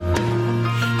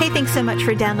Thanks so much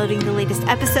for downloading the latest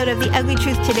episode of The Ugly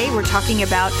Truth. Today we're talking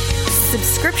about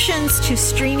subscriptions to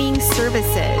streaming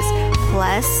services.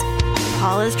 Plus,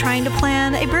 Paula's trying to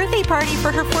plan a birthday party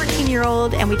for her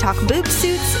 14-year-old, and we talk boob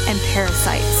suits and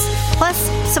parasites. Plus,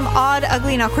 some odd,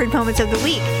 ugly, and awkward moments of the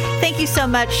week. Thank you so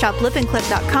much.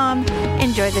 ShopLipandClip.com.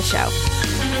 Enjoy the show.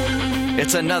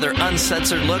 It's another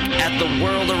uncensored look at the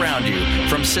world around you,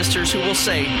 from sisters who will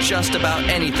say just about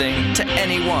anything to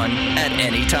anyone at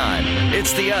any time.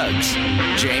 It's the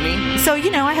Uggs. Jamie? So,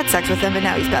 I had sex with him, but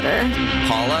now he's better.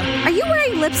 Paula? Are you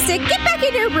wearing lipstick? Get back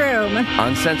in your room.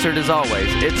 Uncensored as always,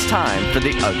 it's time for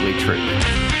The Ugly Truth.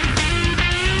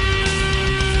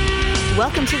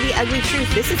 Welcome to The Ugly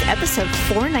Truth. This is episode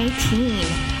 419.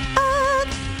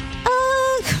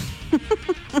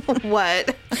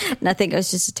 What? Nothing. It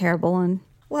was just a terrible one.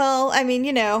 Well,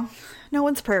 no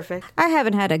one's perfect. I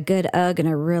haven't had a good Ugg in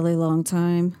a really long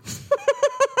time.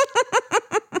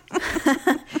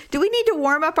 Do we need to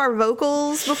warm up our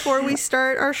vocals before we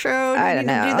start our show? I don't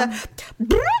know.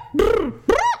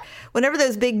 Whenever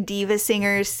those big diva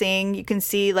singers sing, you can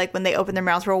see, like, when they open their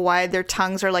mouths real wide, their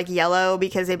tongues are, like, yellow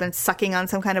because they've been sucking on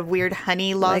some kind of weird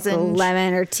honey lozenge. Like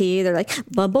lemon or tea. They're like,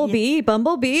 bumblebee,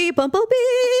 bumblebee, bumblebee.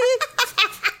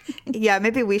 Yeah,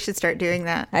 maybe we should start doing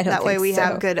that. That way we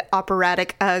have good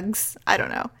operatic Uggs. I don't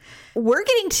know. We're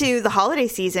getting to the holiday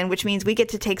season, which means we get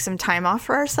to take some time off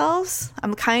for ourselves.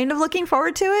 I'm kind of looking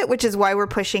forward to it, which is why we're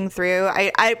pushing through.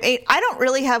 I don't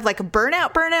really have like a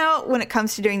burnout when it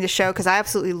comes to doing the show, because I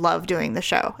absolutely love doing the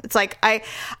show. It's like I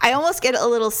almost get a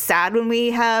little sad when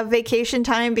we have vacation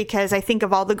time, because I think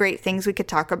of all the great things we could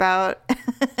talk about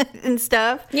and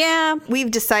stuff. Yeah. We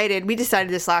decided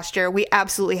this last year. We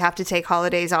absolutely have to take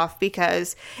holidays off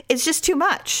because it's just too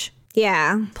much.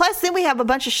 Yeah. Plus, then we have a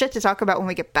bunch of shit to talk about when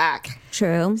we get back.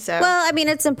 True. Well,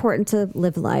 it's important to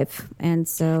live life. And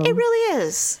so it really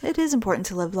is. It is important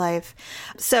to live life.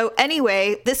 So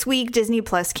anyway, this week, Disney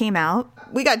Plus came out.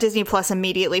 We got Disney Plus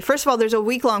immediately. First of all, there's a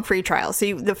week-long free trial.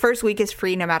 So the first week is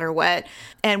free no matter what.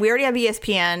 And we already have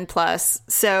ESPN Plus.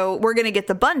 So we're going to get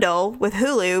the bundle with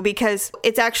Hulu, because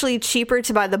it's actually cheaper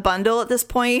to buy the bundle at this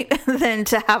point than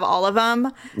to have all of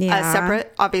them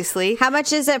separate, obviously. How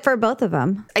much is it for both of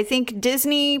them? I think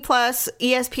Disney Plus,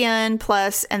 ESPN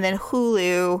Plus, and then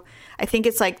Hulu, I think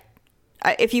it's like,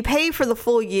 if you pay for the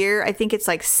full year, I think it's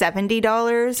like $70.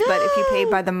 But if you pay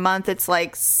by the month, it's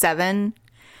like $7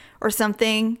 or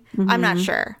something. Mm-hmm. I'm not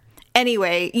sure.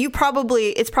 Anyway,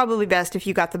 it's probably best if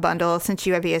you got the bundle, since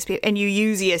you have ESPN and you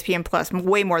use ESPN Plus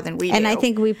way more than we do. And I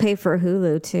think we pay for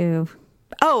Hulu too.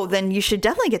 Oh, then you should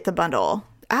definitely get the bundle.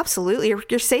 Absolutely.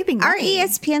 You're saving money. Our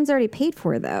ESPN's already paid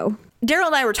for, though. Daryl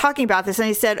and I were talking about this, and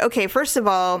he said, okay, first of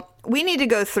all, we need to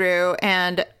go through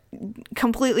and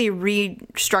completely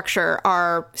restructure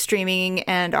our streaming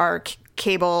and our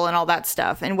cable and all that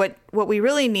stuff. And what we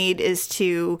really need is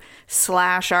to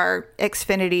slash our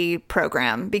Xfinity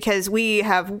program, because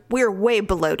we're way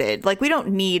bloated. Like, we don't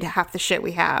need half the shit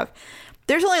we have.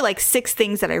 There's only like 6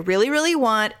 things that I really, really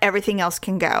want. Everything else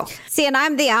can go. See, and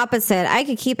I'm the opposite. I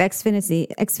could keep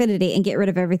Xfinity and get rid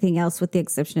of everything else with the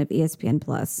exception of ESPN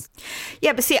Plus.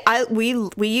 Yeah, but see, we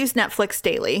use Netflix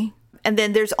daily. And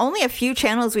then there's only a few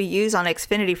channels we use on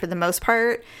Xfinity for the most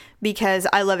part, because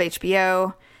I love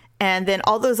HBO. And then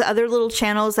all those other little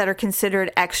channels that are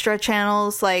considered extra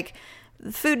channels, like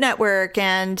Food Network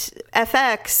and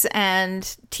FX and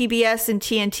TBS and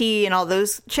TNT and all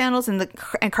those channels, and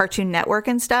Cartoon Network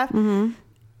and stuff. Mm-hmm.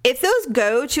 If those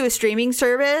go to a streaming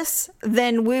service,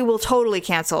 then we will totally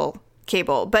cancel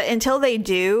cable. But until they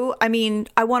do, I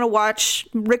want to watch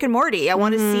Rick and Morty. I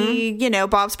want to see,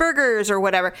 Bob's Burgers or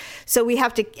whatever. So we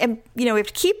have to, we have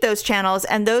to keep those channels,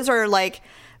 and those are like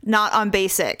not on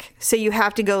basic. So you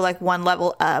have to go like one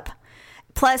level up.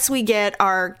 Plus, we get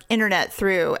our internet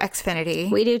through Xfinity.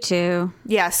 We do too.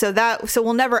 Yeah, so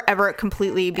we'll never ever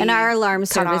completely be. And our alarm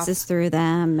service is through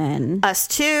them, and us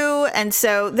too. And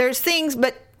so there's things,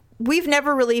 but we've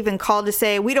never really even called to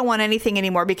say we don't want anything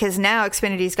anymore, because now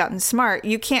Xfinity's gotten smart.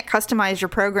 You can't customize your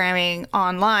programming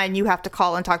online. You have to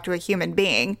call and talk to a human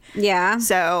being. Yeah.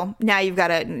 So now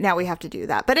we have to do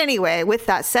that. But anyway, with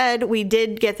that said, we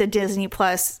did get the Disney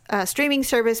Plus streaming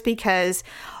service because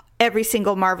every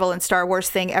single Marvel and Star Wars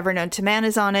thing ever known to man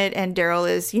is on it. And Daryl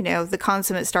is, the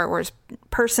consummate Star Wars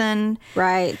person.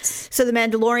 Right. So The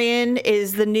Mandalorian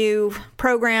is the new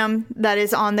program that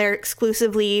is on there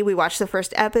exclusively. We watched the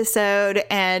first episode,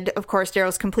 and of course,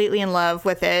 Daryl's completely in love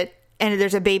with it. And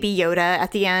there's a baby Yoda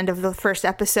at the end of the first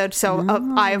episode. So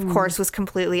I, of course, was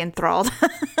completely enthralled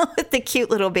with the cute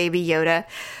little baby Yoda.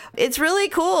 It's really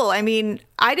cool.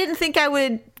 I didn't think I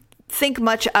would think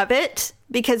much of it,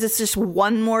 because it's just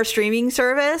one more streaming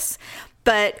service.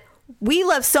 But we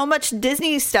love so much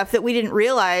Disney stuff that we didn't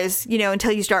realize,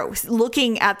 until you start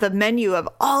looking at the menu of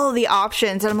all the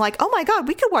options. And I'm like, oh my God,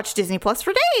 we could watch Disney Plus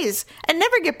for days and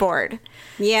never get bored.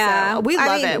 Yeah. So we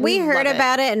love it. We heard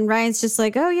about it, and Ryan's just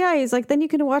like, oh yeah. He's like, then you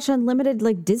can watch unlimited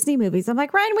like Disney movies. I'm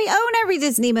like, Ryan, we own every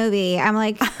Disney movie. I'm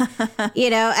like,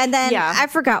 and then I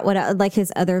forgot what like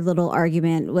his other little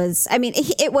argument was. I mean,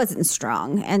 it wasn't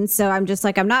strong. And so I'm just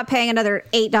like, I'm not paying another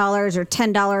 $8 or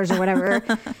 $10 or whatever.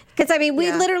 Because I mean,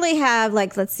 we literally have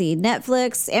like, let's see,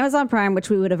 Netflix, Amazon Prime, which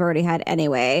we would have already had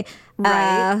anyway,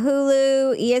 right?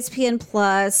 Hulu, ESPN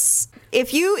Plus.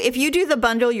 If you do the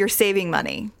bundle, you're saving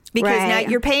money because now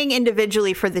you're paying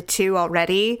individually for the two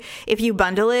already. If you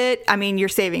bundle it, I mean, you're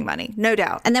saving money, no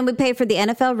doubt. And then we pay for the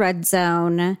NFL Red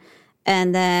Zone,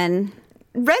 and then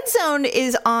Red Zone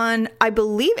is on, I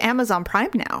believe, Amazon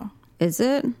Prime now. Is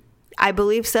it? I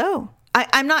believe so.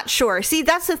 I'm not sure. See,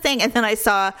 that's the thing. And then I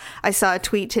saw a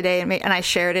tweet today and I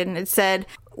shared it, and it said,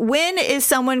 when is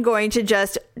someone going to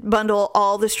just bundle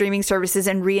all the streaming services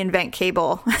and reinvent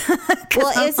cable?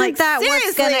 Well, isn't that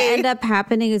what's going to end up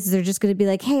happening? Is they're just going to be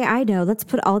like, hey, I know, let's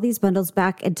put all these bundles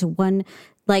back into one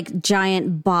like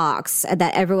giant box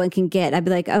that everyone can get. I'd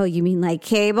be like, oh, you mean like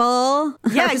cable?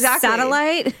 Yeah, exactly.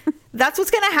 Satellite? That's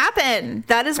what's going to happen.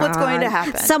 That is what's going to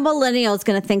happen. Some millennial is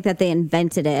going to think that they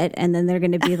invented it, and then they're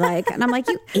going to be like, and I'm like,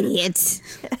 you idiot.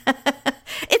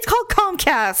 It's called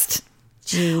Comcast.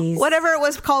 Jeez. Whatever it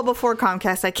was called before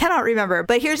Comcast, I cannot remember.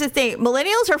 But here's the thing.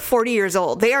 Millennials are 40 years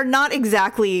old. They are not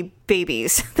exactly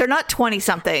babies. They're not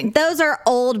 20-something. Those are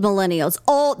old millennials.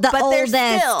 But oldest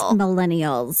still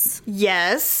millennials.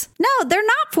 Yes. No, they're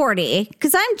not 40.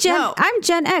 Because I'm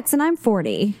Gen X and I'm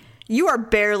 40. You are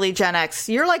barely Gen X.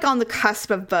 You're like on the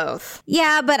cusp of both.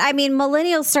 Yeah, but I mean,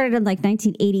 millennials started in like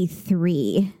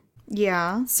 1983.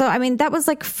 Yeah. So, I mean, that was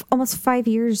like almost 5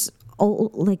 years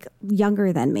old, like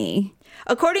younger than me.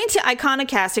 According to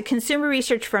Iconicast, a consumer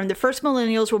research firm, the first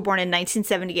millennials were born in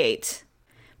 1978.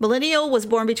 Millennial was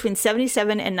born between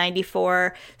 77 and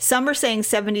 94. Some are saying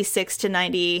 76 to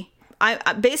 90.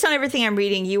 Based on everything I'm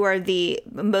reading, you are the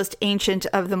most ancient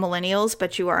of the millennials,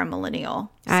 but you are a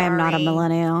millennial. Sorry. I am not a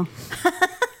millennial.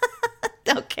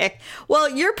 Okay. Well,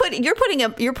 you're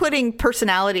putting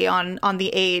personality on the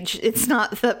age. It's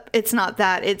not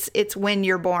that. It's when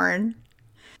you're born.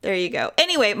 There you go.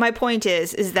 Anyway, my point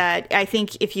is that I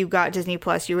think if you got Disney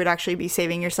Plus, you would actually be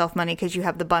saving yourself money because you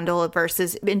have the bundle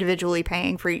versus individually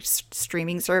paying for each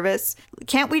streaming service.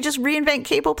 Can't we just reinvent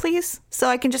cable, please? So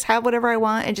I can just have whatever I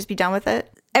want and just be done with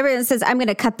it? Everyone says, I'm going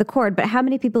to cut the cord, but how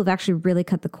many people have actually really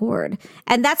cut the cord?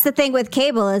 And that's the thing with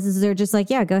cable is they're just like,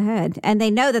 yeah, go ahead. And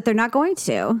they know that they're not going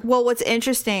to. Well, what's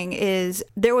interesting is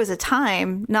there was a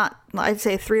time, I'd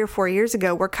say 3 or 4 years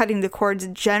ago, where cutting the cords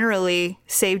generally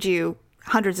saved you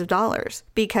hundreds of dollars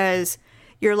because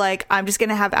you're like, I'm just going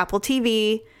to have Apple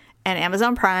TV and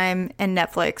Amazon Prime and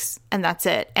Netflix, and that's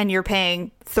it. And you're paying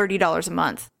 $30 a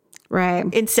month. Right.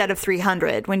 Instead of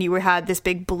 $300 when you had this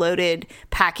big bloated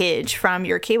package from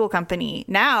your cable company.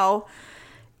 Now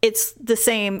it's the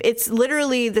same. It's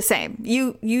literally the same.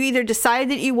 You either decide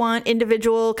that you want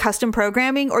individual custom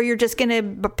programming or you're just going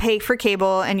to pay for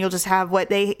cable and you'll just have what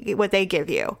they give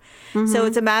you. Mm-hmm. So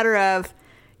it's a matter of,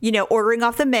 ordering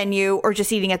off the menu or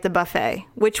just eating at the buffet.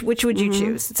 Which would you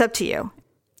choose? It's up to you.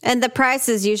 And the price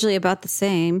is usually about the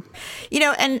same.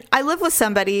 And I live with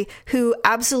somebody who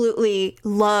absolutely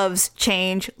loves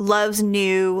change, loves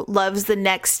new, loves the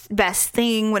next best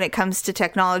thing when it comes to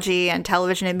technology and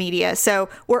television and media. So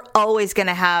we're always going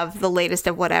to have the latest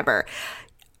of whatever.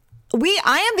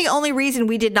 I am the only reason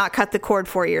we did not cut the cord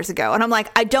 4 years ago. And I'm like,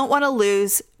 I don't want to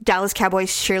lose Dallas Cowboys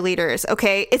cheerleaders.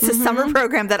 Okay. It's a summer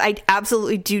program that I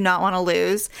absolutely do not want to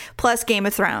lose. Plus Game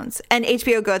of Thrones, and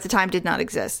HBO Go at the time did not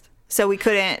exist. So we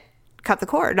couldn't cut the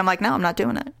cord. I'm like, no, I'm not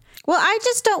doing it. Well, I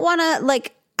just don't want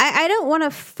to I don't want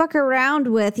to fuck around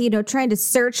with, trying to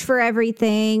search for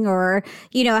everything or,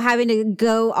 having to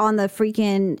go on the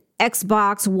freaking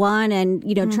Xbox One and,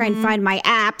 try and find my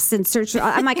apps and search.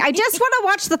 I'm like, I just want to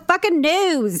watch the fucking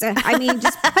news. I mean,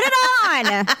 just put it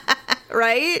on.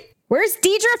 Right? Where's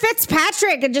Deidre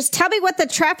Fitzpatrick? And just tell me what the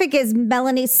traffic is,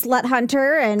 Melanie Slut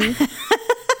Hunter. And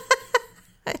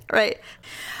right.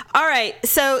 All right.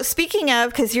 So speaking of,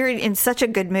 because you're in such a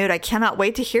good mood, I cannot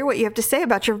wait to hear what you have to say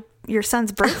about your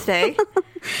son's birthday.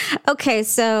 Okay.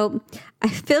 So I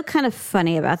feel kind of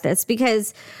funny about this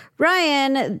because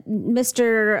Ryan,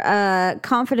 Mr.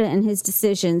 Confident in his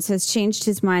decisions, has changed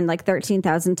his mind like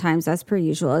 13,000 times as per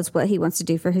usual as what he wants to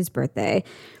do for his birthday.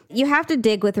 You have to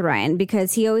dig with Ryan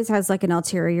because he always has like an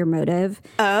ulterior motive.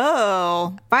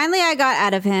 Oh. Finally, I got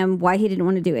out of him why he didn't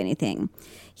want to do anything.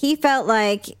 He felt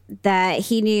like that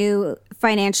he knew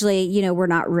financially, you know, we're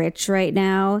not rich right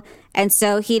now. And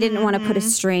so he didn't want to put a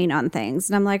strain on things.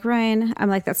 And I'm like, Ryan,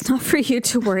 that's not for you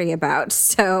to worry about.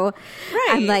 So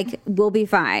I'm like, we'll be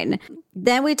fine.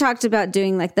 Then we talked about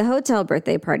doing like the hotel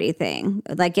birthday party thing,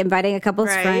 like inviting a couple of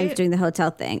friends, doing the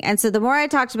hotel thing. And so the more I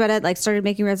talked about it, like started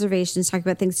making reservations, talking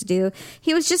about things to do,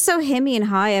 he was just so himmy and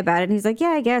high about it. And he's like, yeah,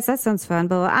 I guess that sounds fun.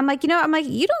 But I'm like, you don't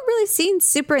really seem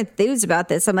super enthused about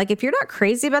this. I'm like, if you're not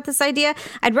crazy about this idea,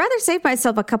 I'd rather save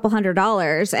myself a couple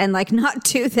 $100 and like not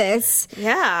do this.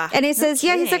 Yeah. And he says,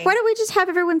 yeah, he's like, why don't we just have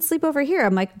everyone sleep over here?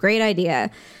 I'm like, great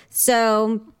idea.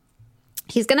 So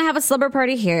he's going to have a slumber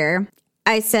party here.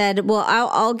 I said, well,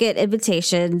 I'll get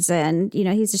invitations. And, you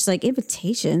know, he's just like,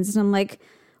 invitations? And I'm like,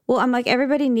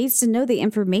 everybody needs to know the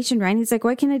information, right? And he's like,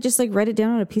 why can't I just like write it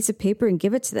down on a piece of paper and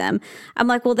give it to them? I'm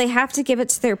like, well, they have to give it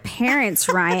to their parents,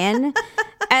 Ryan.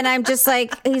 And I'm just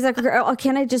like, he's like, oh,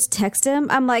 can I just text him?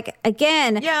 I'm like,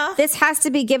 again, this has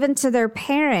to be given to their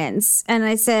parents. And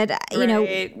I said, you know,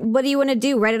 what do you want to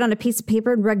do? Write it on a piece of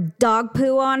paper and write dog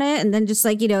poo on it? And then just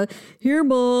like, you know, here,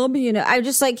 Mom, you know, I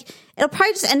just like, it'll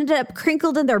probably just ended up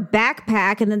crinkled in their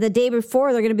backpack. And then the day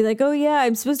before, they're going to be like, oh, yeah,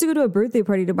 I'm supposed to go to a birthday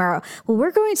party tomorrow. Well,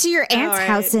 we're going to your aunt's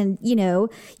house in, you know,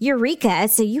 Eureka,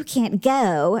 so you can't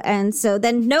go. And so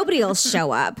then nobody will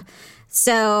show up.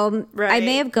 So I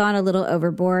may have gone a little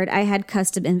overboard. I had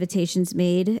custom invitations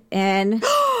made. And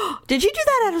did you do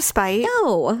that out of spite?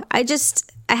 No, I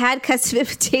had custom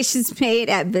invitations made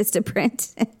at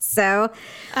Vistaprint. So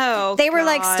they were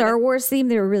like Star Wars themed.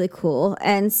 They were really cool.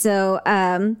 And so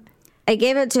I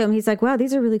gave it to him. He's like, wow,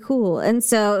 these are really cool. And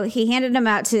so he handed them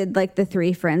out to like the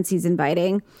 3 friends he's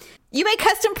inviting. You made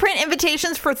custom print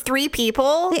invitations for 3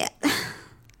 people?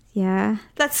 Yeah.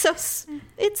 That's so...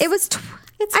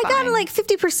 I got like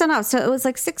 50% off, so it was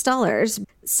like $6.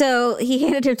 So he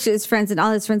handed it to his friends, and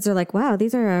all his friends are like, wow,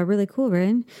 these are really cool,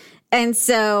 right? And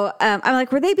so I'm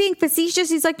like, were they being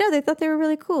facetious? He's like, no, they thought they were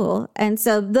really cool. And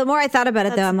so the more I thought about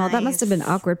it, though, that must have been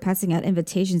awkward passing out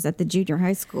invitations at the junior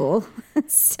high school.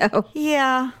 So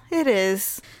yeah, it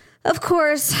is. Of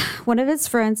course, one of his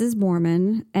friends is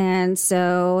Mormon, and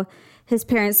so his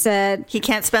parents said he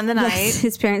can't spend the night. Yes,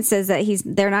 his parents says that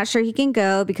they're not sure he can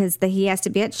go because he has to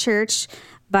be at church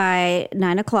by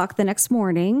 9:00 the next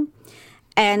morning.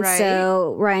 And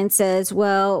so Ryan says,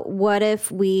 well, what if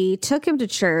we took him to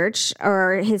church,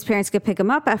 or his parents could pick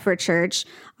him up after church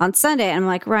on Sunday? And I'm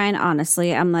like, Ryan,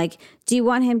 honestly, I'm like, do you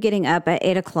want him getting up at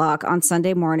 8:00 on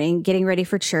Sunday morning, getting ready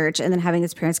for church, and then having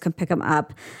his parents come pick him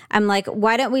up? I'm like,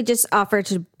 why don't we just offer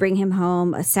to bring him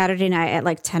home a Saturday night at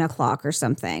like 10:00 or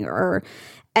something?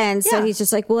 And so he's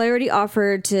just like, well, I already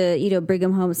offered to, you know, bring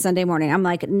him home Sunday morning. I'm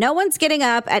like, no one's getting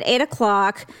up at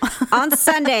 8:00 on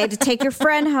Sunday to take your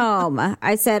friend home.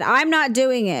 I said, I'm not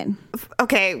doing it.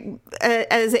 Okay.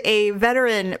 As a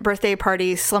veteran birthday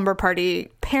party, slumber party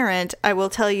parent, I will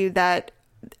tell you that,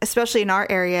 especially in our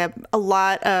area, a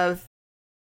lot of...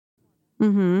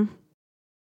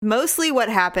 Mostly what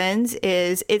happens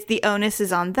is the onus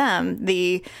is on them.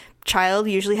 The child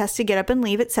usually has to get up and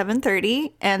leave at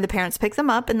 7:30, and the parents pick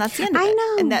them up, and that's the end of it. I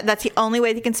know. And that's the only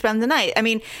way they can spend the night. I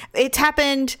mean, it's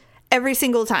happened every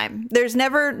single time. There's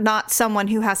never not someone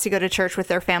who has to go to church with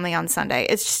their family on Sunday.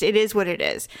 It's just, it is what it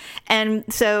is. And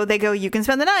so they go, you can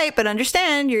spend the night, but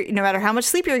understand, no matter how much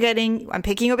sleep you're getting, I'm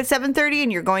picking you up at 7:30 and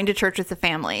you're going to church with the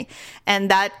family. And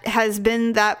that has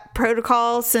been that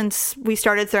protocol since we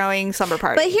started throwing slumber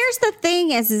parties. But here's the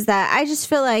thing is that I just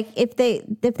feel like if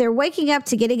they're waking up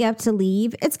to getting up to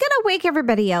leave, it's going to wake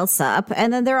everybody else up.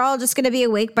 And then they're all just going to be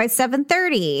awake by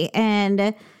 7:30.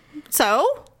 And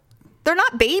so... they're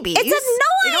not babies.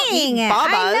 It's annoying.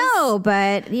 I know,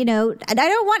 but you know, I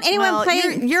don't want anyone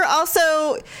playing. You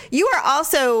are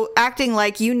also acting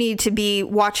like you need to be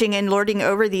watching and lording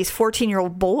over these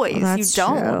 14-year-old boys. Well, you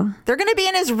don't. True. They're going to be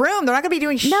in his room. They're not going to be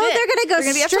doing shit. No, they're going to go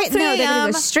straight. No, they're going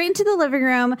to go straight into the living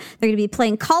room. They're going to be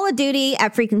playing Call of Duty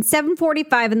at freaking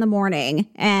 7:45 in the morning,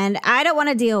 and I don't want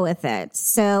to deal with it.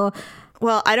 So,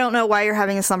 well, I don't know why you're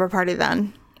having a slumber party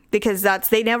then. Because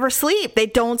they never sleep. They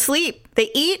don't sleep. They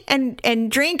eat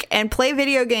and drink and play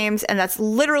video games, and that's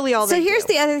literally all they do. So here's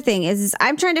the other thing is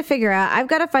I'm trying to figure out, I've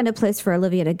got to find a place for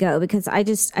Olivia to go because I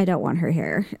don't want her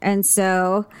here. And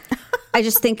so I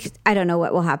just think, I don't know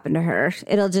what will happen to her.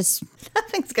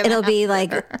 Nothing's gonna happen be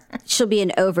like, she'll be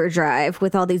in overdrive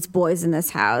with all these boys in this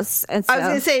house. And so, I was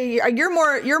going to say,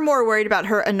 you're more worried about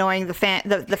her annoying the friends.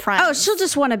 Oh, she'll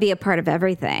just want to be a part of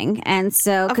everything. And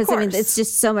so, because I mean, it's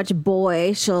just so much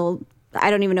boy, she'll I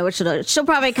don't even know what she'll do. She'll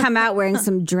probably come out wearing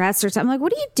some dress or something. I'm like,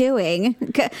 what are you doing?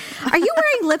 Are you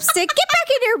wearing lipstick? Get back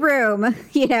in your room.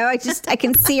 You know, I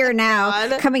can see her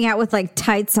now coming out with like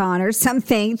tights on or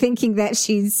something, thinking that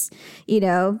she's, you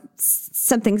know,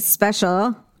 something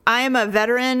special. I am a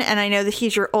veteran, and I know that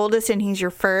he's your oldest and he's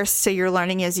your first, so you're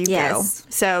learning as you go.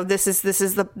 So this is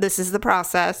the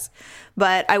process.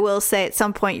 But I will say, at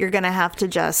some point, you're going to have to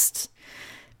just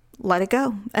let it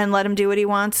go and let him do what he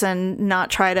wants and not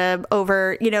try to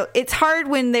it's hard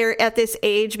when they're at this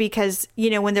age because, you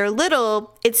know, when they're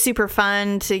little, it's super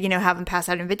fun to, you know, have them pass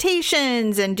out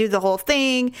invitations and do the whole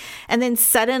thing. And then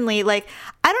suddenly, like,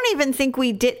 I don't even think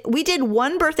we did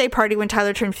one birthday party when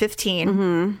Tyler turned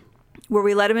 15 where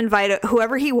we let him invite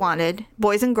whoever he wanted,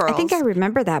 boys and girls. I think I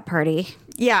remember that party.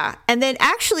 Yeah. And then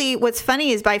actually what's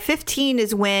funny is by 15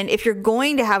 is when, if you're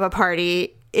going to have a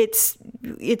party, it's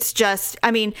just,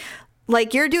 I mean,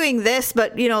 like you're doing this,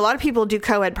 but you know, a lot of people do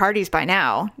co-ed parties by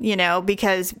now, you know,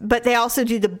 but they also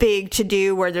do the big to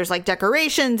do where there's like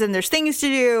decorations and there's things to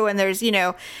do and there's, you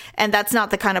know, and that's not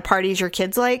the kind of parties your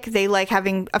kids like. They like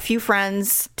having a few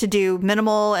friends to do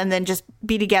minimal and then just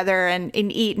be together and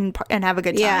eat and have a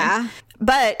good time. Yeah.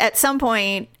 But at some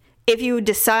point, if you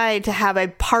decide to have a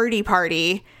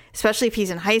party, especially if he's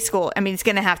in high school, I mean, it's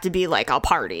going to have to be like a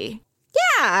party.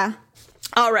 Yeah.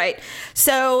 All right.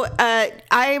 So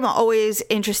I'm always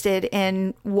interested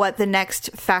in what the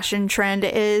next fashion trend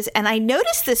is. And I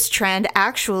noticed this trend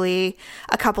actually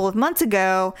a couple of months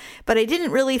ago, but I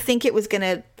didn't really think it was going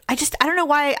to. I don't know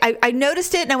why. I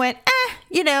noticed it and I went,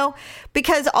 you know,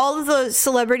 because all of the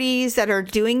celebrities that are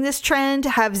doing this trend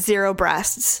have zero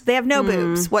breasts. They have no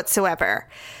boobs whatsoever,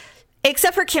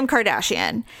 except for Kim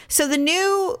Kardashian. So the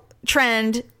new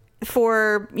trend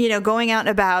for, you know, going out and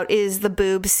about is the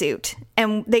boob suit.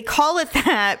 And they call it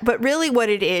that, but really what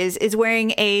it is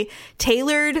wearing a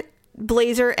tailored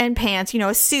blazer and pants, you know,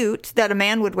 a suit that a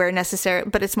man would wear necessarily,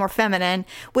 but it's more feminine,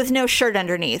 with no shirt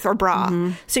underneath or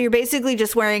bra. So you're basically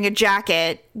just wearing a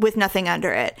jacket with nothing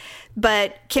under it.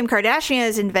 But Kim Kardashian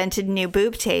has invented new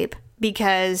boob tape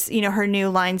because, you know, her new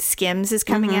line Skims is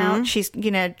coming out. She's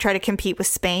going to try to compete with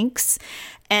Spanx.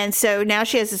 And so now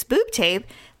she has this boob tape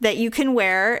that you can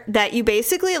wear that you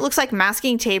basically, it looks like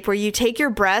masking tape where you take your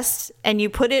breast and you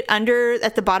put it under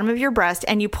at the bottom of your breast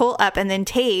and you pull up and then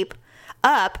tape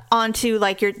up onto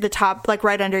like the top, like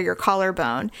right under your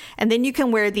collarbone. And then you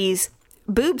can wear these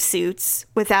boob suits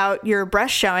without your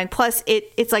breast showing. Plus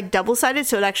it's like double-sided,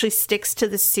 so it actually sticks to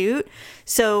the suit.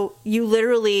 So you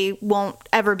literally won't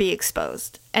ever be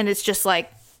exposed. And it's just like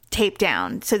taped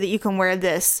down so that you can wear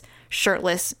this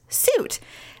shirtless suit.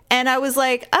 And I was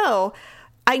like, oh,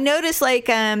 I noticed like,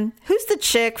 who's the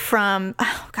chick from,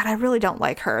 oh God, I really don't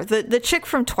like her. The chick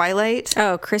from Twilight.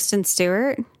 Oh, Kristen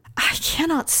Stewart. I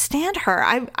cannot stand her.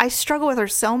 I struggle with her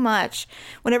so much.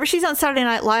 Whenever she's on Saturday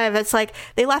Night Live, it's like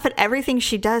they laugh at everything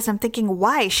she does. I'm thinking,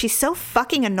 why? She's so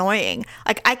fucking annoying.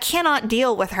 Like, I cannot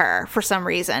deal with her for some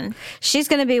reason. She's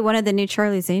going to be one of the new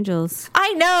Charlie's Angels.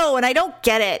 I know, and I don't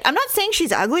get it. I'm not saying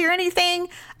she's ugly or anything.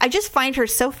 I just find her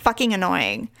so fucking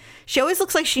annoying. She always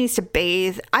looks like she needs to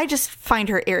bathe. I just find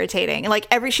her irritating. Like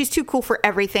she's too cool for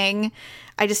everything.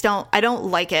 I don't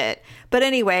like it. But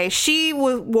anyway, she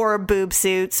wore boob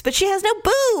suits, but she has no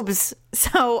boobs.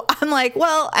 So I'm like,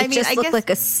 well, I guess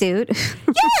like a suit.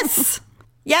 Yes.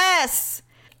 Yes.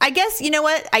 I guess, you know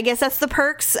what? I guess that's the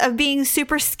perks of being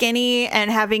super skinny and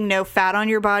having no fat on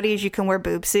your body is you can wear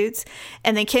boob suits.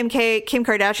 And then Kim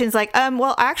Kardashian's like,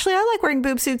 well, actually, I like wearing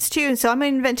boob suits too. And so I'm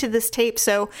invented this tape.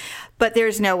 But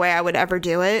there's no way I would ever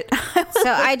do it.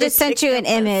 So I just sent you an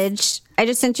image.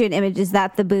 Is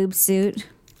that the boob suit?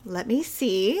 Let me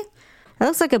see. That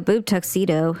looks like a boob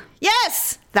tuxedo.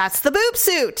 Yes, that's the boob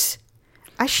suit.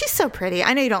 She's so pretty.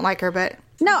 I know you don't like her, but...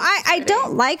 No, I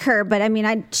don't like her, but I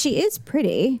mean, she is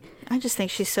pretty. I just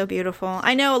think she's so beautiful.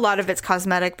 I know a lot of it's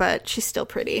cosmetic, but she's still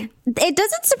pretty. It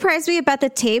doesn't surprise me about the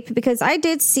tape because I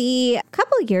did see a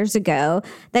couple of years ago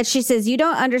that she says, you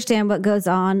don't understand what goes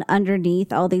on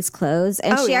underneath all these clothes.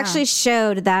 And she actually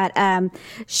showed that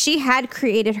she had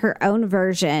created her own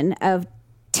version of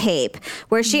tape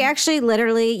where she actually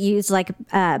literally used like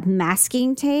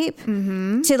masking tape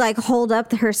to like hold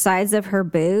up her sides of her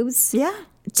boobs. Yeah.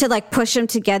 To like push them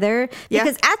together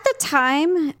because at the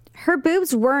time her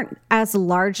boobs weren't as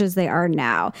large as they are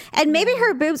now, and maybe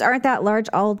her boobs aren't that large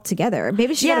altogether.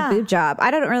 Maybe she had a boob job.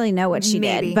 I don't really know what she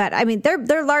did, but I mean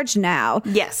they're large now.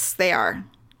 Yes, they are.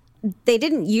 They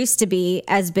didn't used to be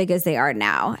as big as they are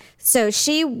now, so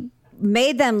she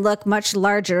made them look much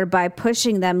larger by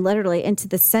pushing them literally into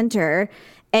the center.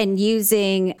 and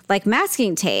using like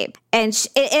masking tape. And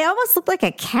it almost looked like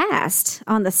a cast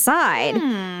on the side.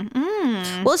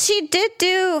 Well, she did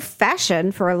do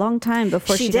fashion for a long time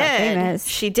before she got famous.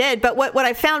 She did. But what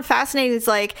I found fascinating is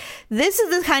like, this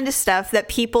is the kind of stuff that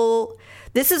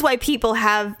this is why people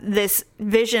have this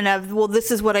vision of, well,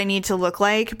 this is what I need to look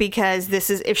like, because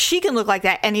if she can look like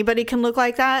that, anybody can look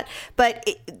like that. But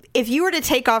if you were to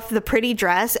take off the pretty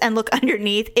dress and look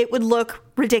underneath, it would look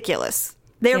ridiculous.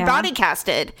 They're body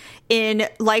casted in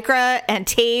Lycra and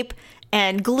tape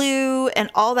and glue and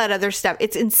all that other stuff.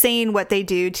 It's insane what they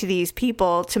do to these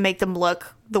people to make them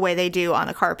look the way they do on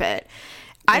a carpet.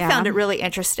 I found it really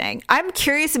interesting. I'm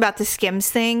curious about the Skims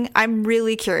thing. I'm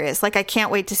really curious. Like, I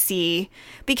can't wait to see,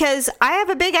 because I have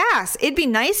a big ass. It'd be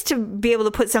nice to be able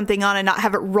to put something on and not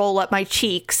have it roll up my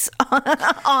cheeks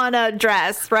on a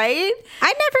dress, right?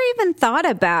 I never even thought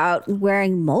about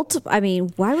wearing multiple. I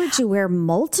mean, why would you wear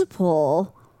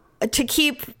multiple? To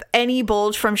keep any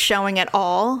bulge from showing at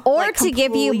all, or like to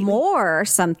give you more or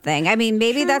something. I mean,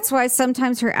 maybe that's why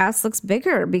sometimes her ass looks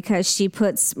bigger, because she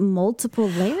puts multiple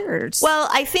layers. Well,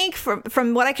 I think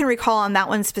from what I can recall on that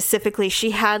one specifically,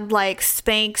 she had like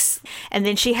Spanx, and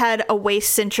then she had a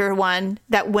waist cincher one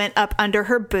that went up under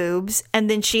her boobs,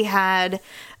 and then she had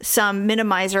some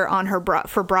minimizer on her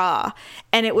bra,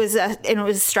 and it was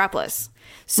strapless.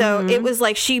 So it was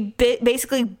like she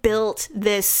basically built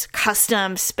this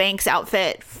custom Spanx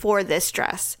outfit for this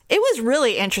dress. It was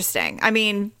really interesting. I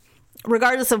mean,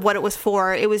 regardless of what it was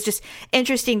for, it was just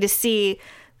interesting to see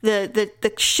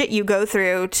the shit you go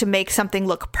through to make something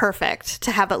look perfect,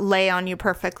 to have it lay on you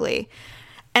perfectly.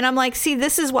 And I'm like, see,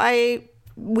 this is why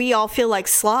we all feel like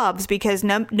slobs, because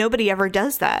nobody ever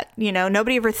does that. You know,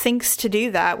 nobody ever thinks to do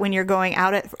that when you're going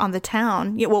out on the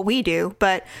town. Yeah, well, we do,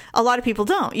 but a lot of people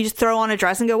don't. You just throw on a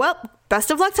dress and go, well, best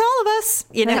of luck to all of us.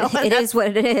 You know, it is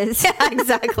what it is. Yeah,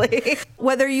 exactly.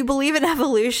 Whether you believe in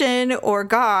evolution or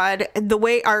God, the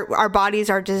way our bodies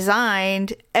are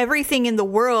designed, everything in the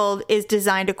world is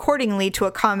designed accordingly to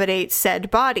accommodate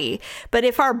said body. But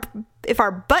if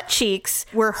our butt cheeks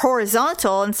were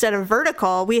horizontal instead of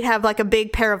vertical, we'd have like a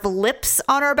big pair of lips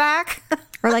on our back.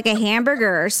 Or like a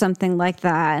hamburger or something like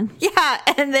that. Yeah,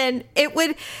 and then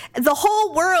the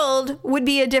whole world would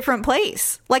be a different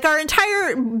place. Like, our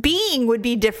entire being would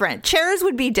be different. Chairs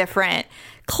would be different.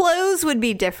 Clothes would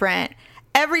be different.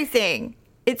 Everything.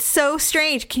 It's so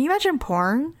strange. Can you imagine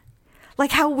porn?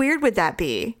 Like, how weird would that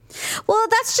be? Well,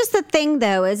 that's just the thing,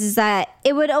 though, is that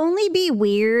it would only be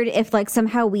weird if, like,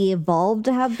 somehow we evolved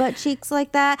to have butt cheeks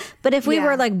like that. But if we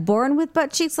were, like, born with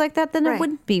butt cheeks like that, then it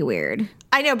wouldn't be weird.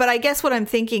 I know, but I guess what I'm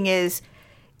thinking is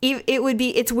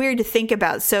it's weird to think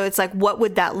about. So it's like, what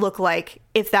would that look like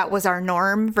if that was our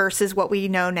norm versus what we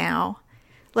know now?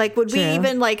 Like, would we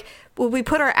even, like, would we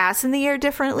put our ass in the air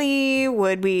differently?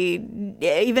 Would we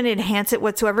even enhance it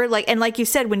whatsoever? Like, and like you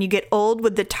said, when you get old,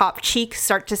 would the top cheek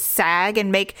start to sag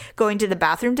and make going to the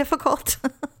bathroom difficult?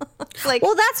 Like,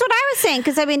 well, that's what I was saying.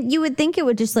 Because I mean, you would think it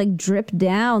would just like drip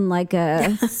down like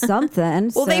a something.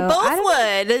 Well, so they both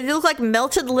would. They look like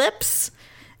melted lips.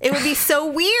 It would be so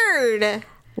weird.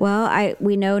 Well,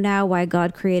 we know now why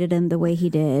God created him the way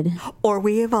he did. Or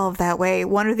we evolved that way,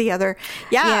 one or the other.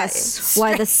 Yeah. Yes.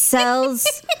 Why the cells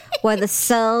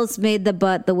made the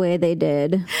butt the way they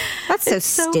did. That's so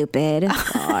stupid.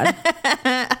 God.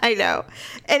 I know.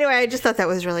 Anyway, I just thought that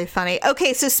was really funny.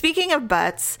 Okay, so speaking of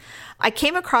butts, I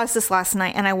came across this last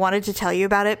night and I wanted to tell you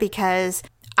about it because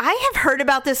I have heard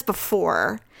about this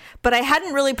before, but I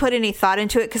hadn't really put any thought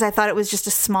into it because I thought it was just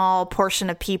a small portion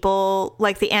of people,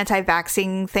 like the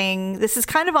anti-vaxxing thing. This is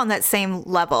kind of on that same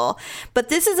level, but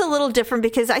this is a little different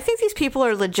because I think these people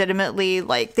are legitimately,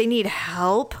 like, they need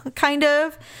help, kind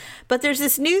of. But there's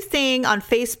this new thing on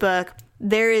Facebook.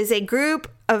 There is a group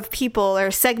of people or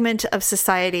a segment of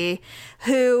society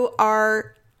who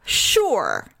are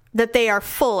sure that they are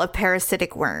full of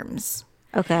parasitic worms.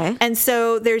 Okay. And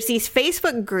so there's these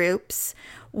Facebook groups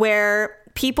where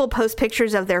people post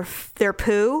pictures of their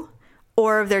poo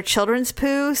or of their children's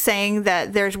poo, saying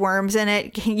that there's worms in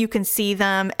it. You can see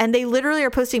them. And they literally are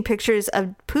posting pictures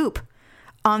of poop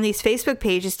on these Facebook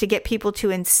pages to get people to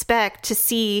inspect, to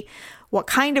see what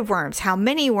kind of worms, how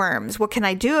many worms, what can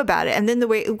I do about it? And then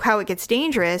how it gets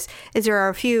dangerous is there are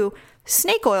a few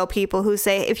snake oil people who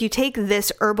say, if you take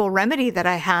this herbal remedy that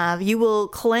I have, you will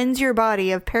cleanse your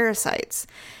body of parasites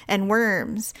and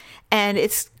worms. And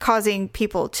it's causing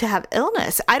people to have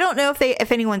illness. I don't know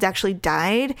if anyone's actually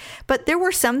died, but there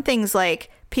were some things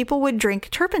like people would drink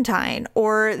turpentine,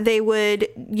 or they would,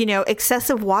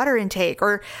 excessive water intake,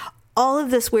 or all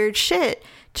of this weird shit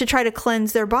to try to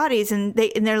cleanse their bodies. And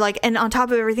they're like, and on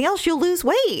top of everything else, you'll lose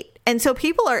weight. And so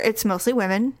it's mostly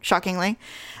women, shockingly,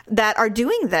 that are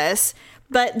doing this.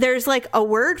 But there's like a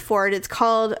word for it. It's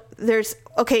called,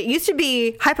 it used to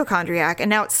be hypochondriac, and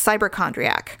now it's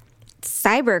cyberchondriac.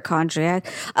 Cyberchondriac.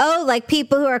 Oh, like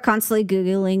people who are constantly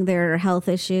Googling their health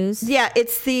issues. Yeah,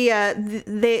 it's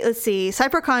let's see,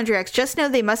 cyberchondriacs just know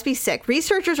they must be sick.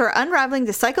 Researchers are unraveling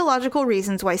the psychological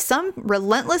reasons why some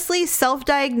relentlessly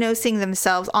self-diagnosing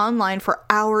themselves online for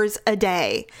hours a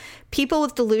day. People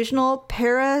with delusional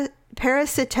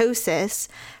parasitosis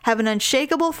have an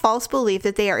unshakable false belief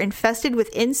that they are infested with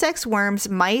insects, worms,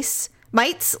 mites,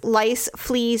 lice,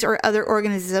 fleas, or other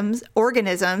organisms.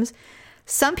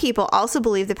 Some people also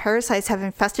believe the parasites have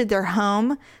infested their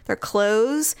home, their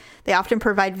clothes. They often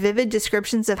provide vivid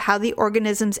descriptions of how the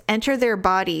organisms enter their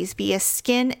bodies via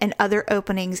skin and other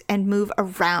openings and move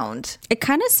around. It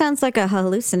kind of sounds like a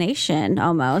hallucination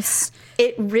almost.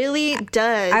 It really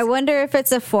does. I wonder if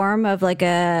it's a form of like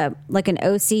an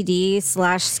OCD /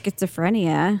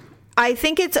 schizophrenia. I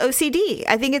think it's OCD.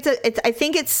 I think it's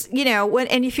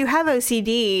and if you have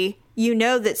OCD, you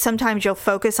know that sometimes you'll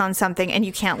focus on something and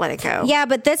you can't let it go. Yeah,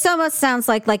 but this almost sounds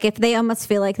like if they almost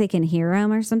feel like they can hear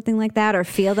them or something like that, or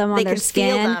feel them on their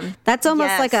skin. That's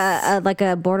almost like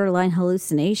a borderline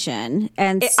hallucination.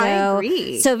 And so, I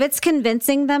agree. So if it's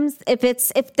convincing them,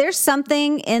 if there's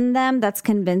something in them that's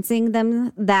convincing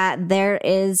them that there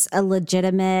is a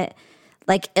legitimate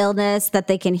like illness that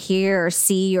they can hear or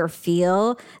see or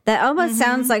feel, that almost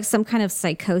sounds like some kind of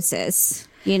psychosis.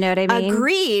 You know what I mean?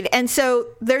 Agreed. And so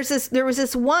there was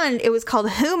this one, it was called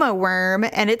Huma worm,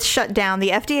 and it's shut down. The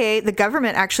FDA, the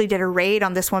government actually did a raid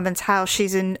on this woman's house.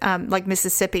 She's in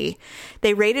Mississippi.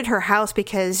 They raided her house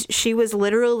because she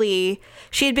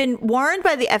had been warned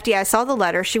by the FDA. I saw the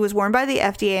letter. She was warned by the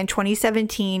FDA in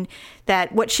 2017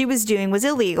 that what she was doing was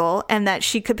illegal and that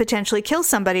she could potentially kill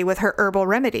somebody with her herbal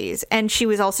remedies. And she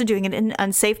was also doing it in an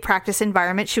unsafe practice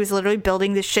environment. She was literally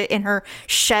building this shit in her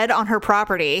shed on her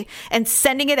property and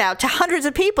sending it out to hundreds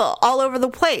of people all over the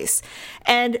place.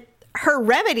 And her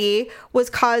remedy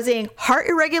was causing heart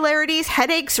irregularities,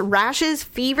 headaches, rashes,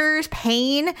 fevers,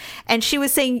 pain. And she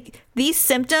was saying these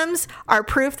symptoms are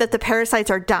proof that the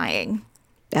parasites are dying.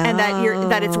 And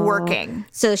that it's working.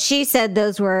 So she said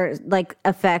those were like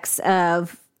effects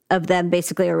of them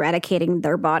basically eradicating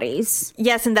their bodies.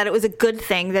 Yes, and that it was a good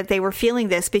thing that they were feeling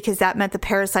this because that meant the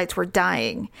parasites were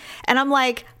dying. And I'm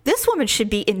like, this woman should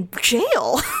be in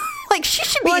jail. Like, she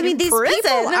should be in prison. These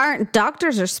people aren't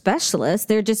doctors or specialists.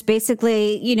 They're just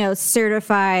basically,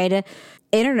 certified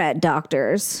internet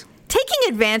doctors. Taking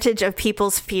advantage of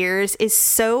people's fears is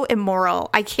so immoral.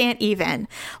 I can't even.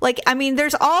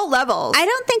 There's all levels. I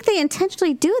don't think they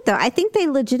intentionally do it, though. I think they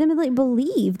legitimately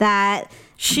believe that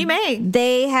she may.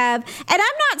 They have. And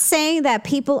I'm not saying that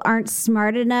people aren't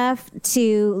smart enough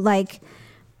to,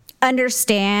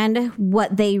 understand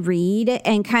what they read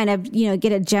and kind of,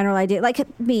 get a general idea. Like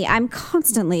me, I'm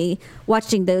constantly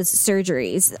watching those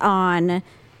surgeries on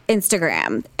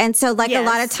Instagram. And so a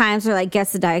lot of times they're like,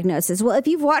 guess the diagnosis. Well, if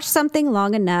you've watched something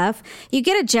long enough, you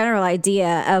get a general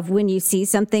idea of when you see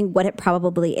something, what it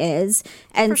probably is.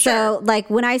 And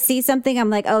when I see something, I'm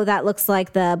like, oh, that looks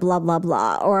like the blah, blah,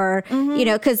 blah. Or,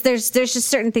 because there's just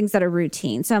certain things that are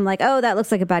routine. So I'm like, oh, that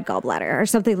looks like a bad gallbladder or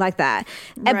something like that.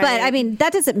 Right. But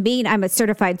that doesn't mean I'm a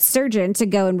certified surgeon to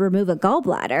go and remove a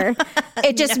gallbladder.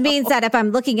 It just means that if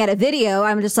I'm looking at a video,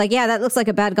 I'm just like, yeah, that looks like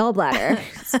a bad gallbladder.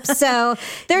 So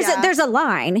there's a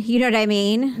line, you know what I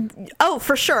mean? Oh,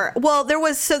 for sure. Well, there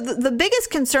was, the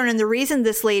biggest concern and the reason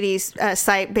this lady's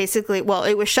site basically,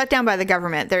 it was shut down by the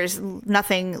government. There's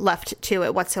nothing left to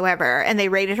it whatsoever. And they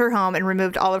raided her home and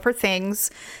removed all of her things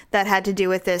that had to do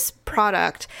with this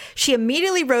product. She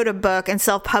immediately wrote a book and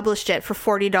self-published it for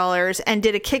 $40 and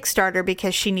did a Kickstarter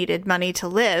because she needed money to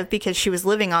live because she was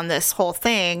living on this whole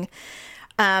thing.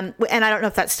 And I don't know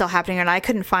if that's still happening or not. I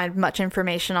couldn't find much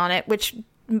information on it, which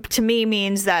to me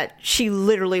means that she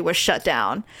literally was shut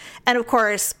down. And of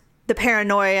course, the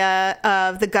paranoia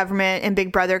of the government and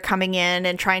Big Brother coming in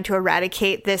and trying to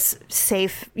eradicate this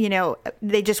safe,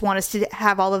 they just want us to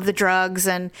have all of the drugs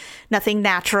and nothing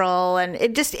natural. And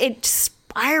it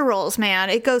spirals, man.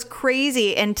 It goes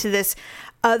crazy into this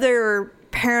other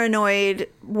paranoid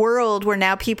world where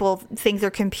now people think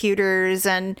their computers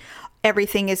and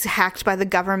everything is hacked by the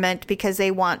government because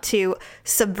they want to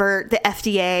subvert the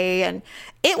FDA. And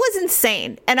it was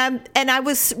insane. And I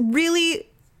was really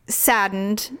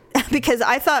saddened because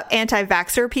I thought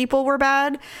anti-vaxxer people were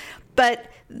bad.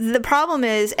 But the problem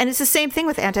is, and it's the same thing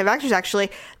with anti-vaxxers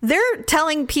actually, they're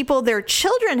telling people their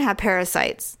children have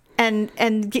parasites.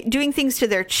 doing things to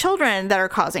their children that are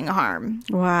causing harm.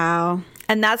 Wow.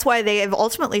 And that's why they have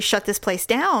ultimately shut this place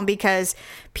down, because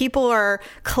people are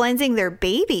cleansing their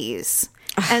babies.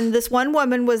 And this one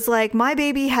woman was like, my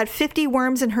baby had 50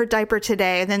 worms in her diaper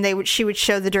today. And then she would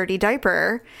show the dirty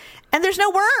diaper. And there's no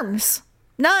worms.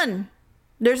 None.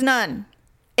 There's none.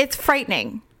 It's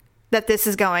frightening that this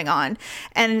is going on.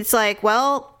 And it's like,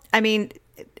 well, I mean,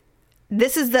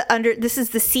 this is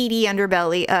the seedy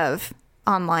underbelly of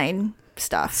online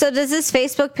stuff. So does this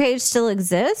Facebook page still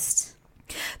exist?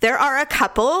 There are a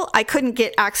couple. I couldn't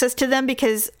get access to them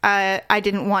because I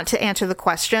didn't want to answer the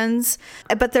questions.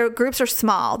 But their groups are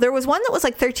small. There was one that was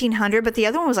like 1,300, but the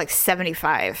other one was like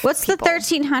 75. What's people. The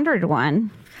 1,300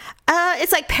 one?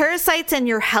 It's like parasites in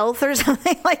your health or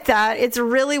something like that. It's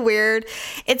really weird.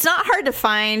 It's not hard to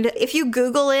find. If you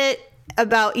Google it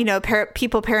about,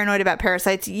 people paranoid about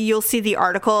parasites, you'll see the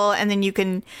article, and then you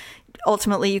can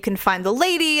find the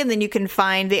lady, and then you can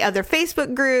find the other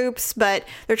Facebook groups, but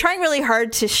they're trying really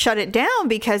hard to shut it down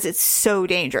because it's so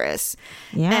dangerous.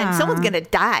 Yeah. And someone's going to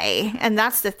die. And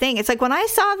that's the thing. It's like when I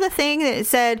saw the thing that it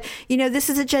said, this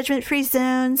is a judgment-free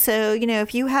zone. So,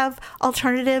 if you have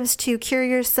alternatives to cure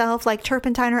yourself, like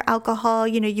turpentine or alcohol,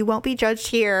 you won't be judged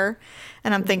here.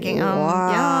 And I'm thinking,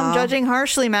 yeah, I'm judging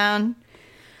harshly, man.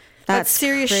 That's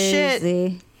serious crazy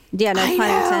shit. Yeah, no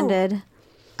pun intended.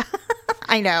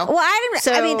 I know. Well,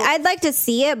 I'd like to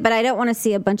see it, but I don't want to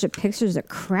see a bunch of pictures of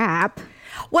crap.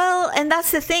 Well, and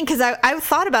that's the thing, because I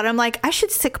thought about it. I'm like, I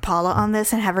should sick Paula on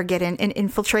this and have her get in and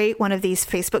infiltrate one of these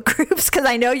Facebook groups, because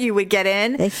I know you would get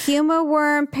in. The Huma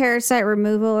Worm Parasite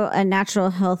Removal and Natural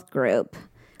Health Group.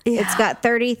 Yeah. It's got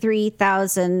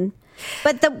 33,000.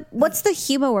 But what's the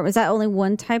Huma Worm? Is that only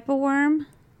one type of worm?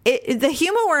 The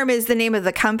Huma Worm is the name of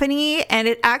the company, and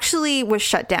it actually was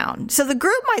shut down. So the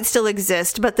group might still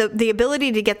exist, but the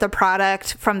ability to get the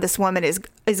product from this woman is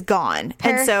gone.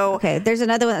 Okay, there's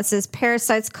another one that says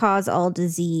parasites cause all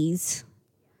disease.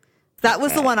 That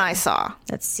was the one I saw.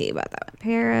 Let's see about that one.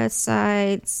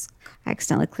 Parasites. I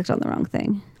accidentally clicked on the wrong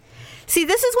thing. See,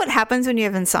 this is what happens when you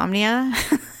have insomnia.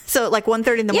 So like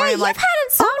 1:30 in the morning, I'm like, you've had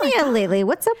insomnia lately.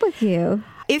 What's up with you?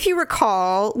 If you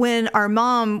recall, when our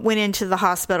mom went into the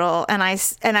hospital and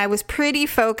I was pretty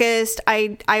focused,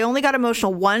 I only got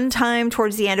emotional one time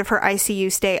towards the end of her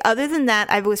ICU stay. Other than that,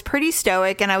 I was pretty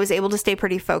stoic and I was able to stay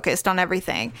pretty focused on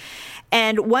everything.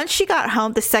 And once she got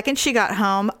home, the second she got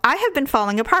home, I have been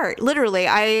falling apart. Literally,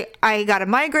 I got a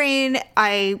migraine.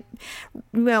 My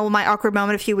awkward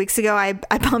moment a few weeks ago, I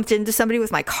bumped into somebody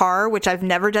with my car, which I've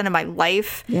never done in my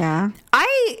life. Yeah.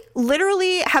 I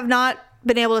literally have not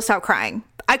been able to stop crying.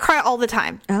 I cry all the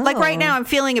time. Oh. Like right now I'm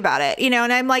feeling about it,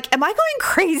 and I'm like, am I going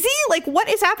crazy? Like, what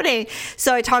is happening?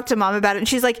 So I talked to mom about it, and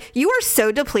she's like, you are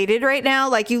so depleted right now.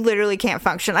 Like, you literally can't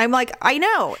function. I'm like, I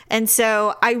know. And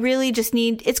so I really just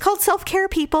it's called self-care,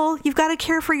 people. You've got to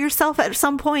care for yourself at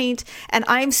some point. And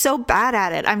I'm so bad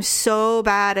at it. I'm so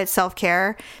bad at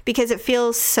self-care because it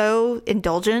feels so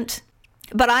indulgent.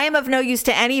 But I am of no use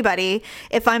to anybody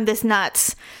if I'm this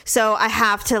nuts. So I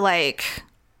have to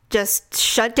just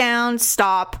shut down,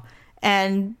 stop,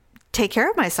 and take care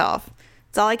of myself.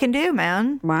 That's all I can do,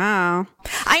 man. Wow.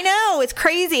 I know, it's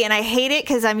crazy, and I hate it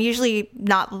because I'm usually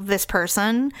not this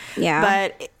person. Yeah.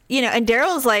 But, and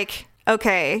Daryl's like,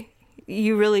 okay,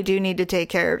 you really do need to take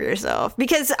care of yourself.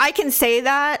 Because I can say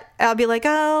that, I'll be like,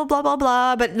 oh, blah, blah,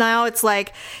 blah. But now it's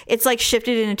like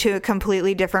shifted into a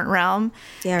completely different realm.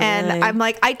 Yeah, and really. I'm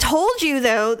like, I told you,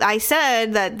 though, I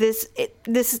said that this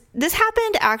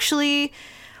happened actually.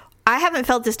 I haven't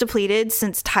felt this depleted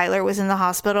since Tyler was in the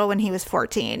hospital when he was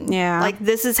 14. Yeah. Like,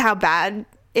 this is how bad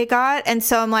it got. And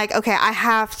so I'm like, okay, I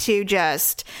have to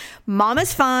mom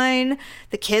is fine.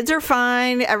 The kids are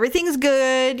fine. Everything's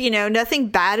good. Nothing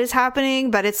bad is happening,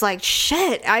 but it's like,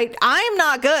 shit, I'm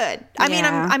not good.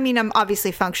 I'm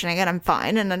obviously functioning and I'm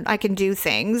fine and I can do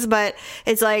things, but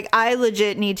it's like, I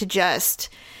legit need to just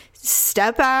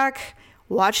step back,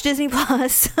 watch Disney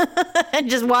Plus and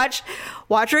just watch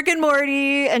Rick and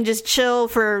Morty and just chill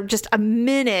for just a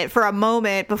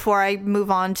moment before I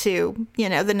move on to,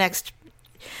 the next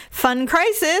fun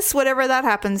crisis, whatever that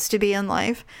happens to be in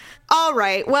life. All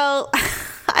right. Well,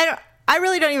 I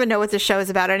really don't even know what this show is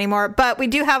about anymore, but we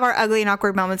do have our ugly and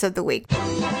awkward moments of the week.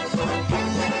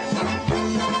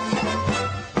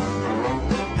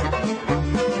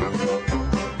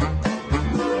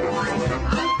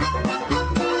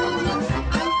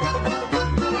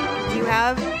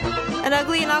 An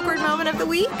ugly and awkward moment of the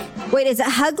week. Wait, is it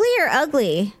ugly or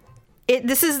ugly?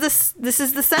 This is the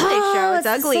Sunday show. It's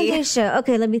ugly. Sunday show.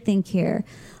 Okay, let me think here.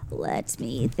 Let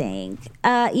me think.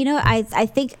 I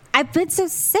think I've been so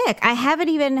sick. I haven't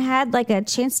even had like a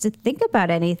chance to think about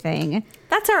anything.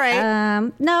 That's all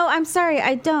right. No, I'm sorry.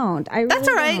 I don't. That's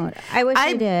all right. Don't. I wish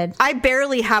I did. I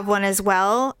barely have one as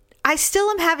well. I still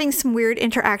am having some weird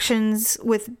interactions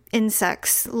with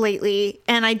insects lately,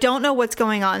 and I don't know what's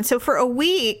going on. So for a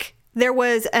week, there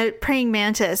was a praying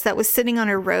mantis that was sitting on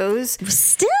a rose.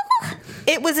 Still?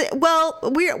 It was, well,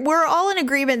 we're all in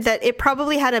agreement that it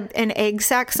probably had an egg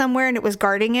sac somewhere and it was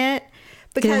guarding it.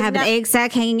 Did it have an egg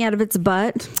sac hanging out of its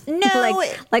butt? No.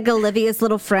 like Olivia's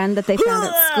little friend that they found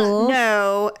at school?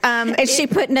 No. And she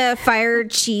put in a fired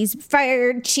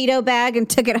Cheeto bag and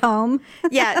took it home?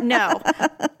 Yeah, no.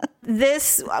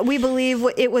 This, we believe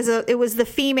it was the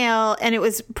female, and it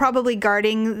was probably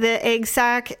guarding the egg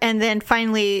sac, and then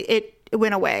finally it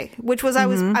went away, which was, I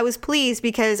was pleased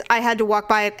because I had to walk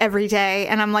by it every day,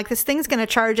 and I'm like, this thing's going to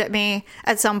charge at me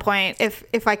at some point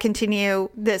if I continue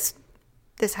this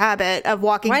habit of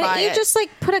walking by it. Why don't you just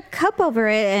like put a cup over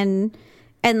it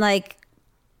and like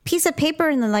piece of paper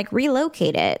and then like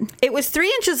relocate it? It was 3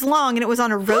 inches long and it was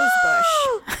on a rose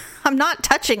bush. I'm not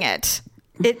touching it.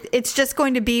 It's just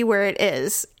going to be where it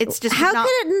is. It's just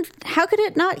how could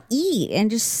it not eat and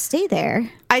just stay there?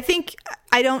 I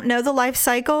don't know the life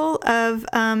cycle of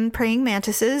praying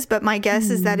mantises, but my guess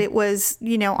is that it was,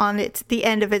 on the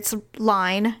end of its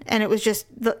line, and it was just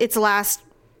its last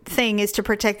thing is to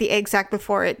protect the egg sac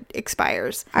before it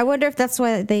expires. I wonder if that's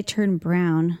why they turn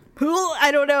brown. I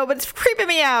don't know, but it's creeping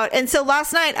me out. And so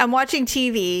last night I'm watching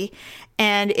TV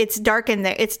and it's dark in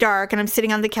there. It's dark and I'm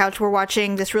sitting on the couch. We're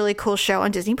watching this really cool show on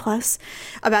Disney Plus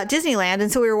about Disneyland.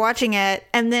 And so we were watching it.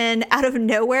 And then out of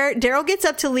nowhere, Daryl gets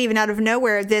up to leave, and out of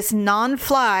nowhere, this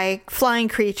flying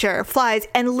creature flies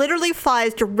and literally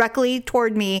flies directly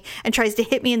toward me and tries to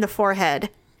hit me in the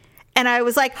forehead. And I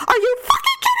was like, are you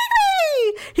fucking kidding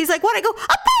me? He's like, what? I go, a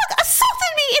bug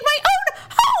assaulted me in my own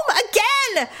home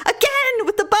again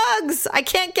with the bugs. I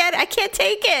can't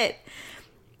take it.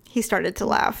 He started to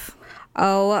laugh.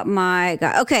 Oh my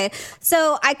God. Okay.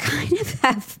 So I kind of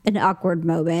have an awkward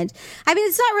moment. I mean,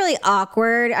 it's not really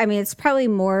awkward. I mean, it's probably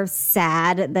more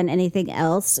sad than anything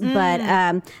else.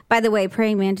 But by the way,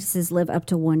 praying mantises live up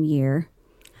to 1 year.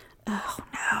 Oh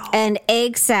no. And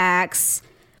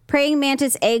praying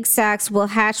mantis egg sacs will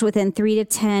hatch within 3 to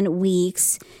 10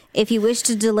 weeks. If you wish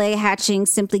to delay hatching,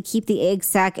 simply keep the egg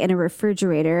sac in a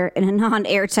refrigerator in a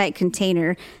non-airtight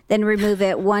container, then remove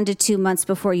it 1 to 2 months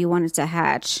before you want it to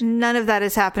hatch. None of that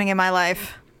is happening in my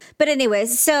life. But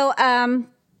anyways, so I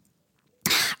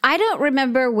don't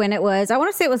remember when it was. I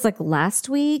want to say it was like last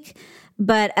week,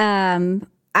 but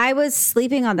I was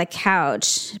sleeping on the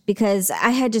couch because I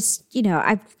had just,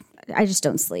 I just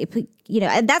don't sleep,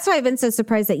 and that's why I've been so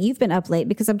surprised that you've been up late,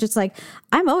 because I'm just like,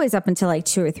 I'm always up until like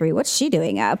 2 or 3. What's she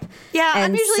doing up? Yeah,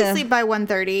 I'm usually asleep by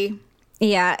 1:30.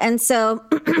 Yeah. And so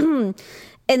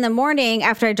in the morning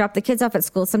after I drop the kids off at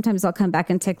school, sometimes I'll come back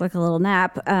and take like a little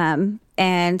nap.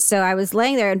 And so I was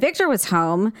laying there and Victor was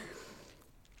home.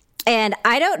 And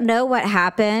I don't know what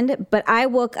happened, but I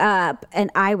woke up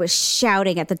and I was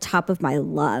shouting at the top of my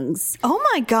lungs. Oh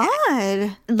my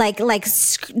God.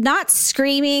 Not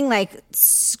screaming,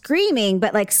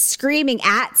 but like screaming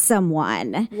at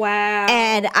someone. Wow.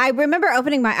 And I remember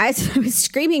opening my eyes and I was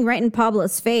screaming right in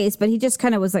Pablo's face, but he just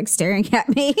kind of was like staring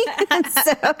at me.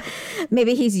 So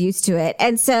maybe he's used to it.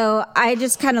 And so I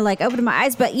just kind of like opened my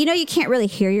eyes, but you can't really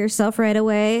hear yourself right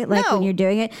away, when you're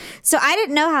doing it. So I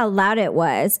didn't know how loud it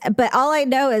was. But all I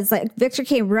know is like Victor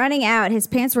came running out. His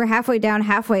pants were halfway down,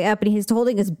 halfway up, and he's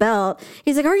holding his belt.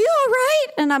 He's like, "Are you all right?"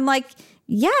 And I'm like,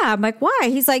 "Yeah." I'm like, "Why?"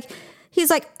 He's like,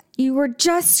 "You were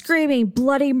just screaming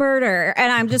bloody murder."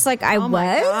 And I'm just like, I was.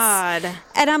 My God.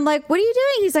 And I'm like, "What are you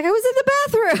doing?" He's like, "I was in the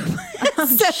bathroom."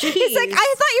 So he's like,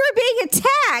 "I thought you were being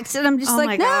attacked." And I'm just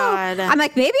like, "No." God. I'm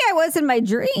like, maybe I was in my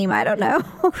dream. I don't know.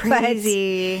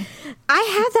 Crazy. I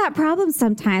have that problem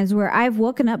sometimes where I've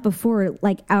woken up before,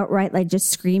 like outright, like just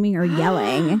screaming or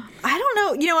yelling. I don't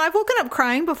know. I've woken up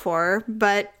crying before,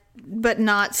 but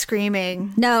not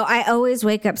screaming. No, I always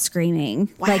wake up screaming.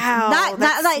 Wow,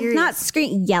 not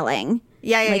screaming, yelling.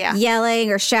 Yeah. Yelling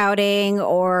or shouting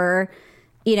or,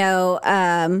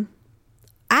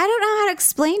 I don't know how to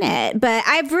explain it, but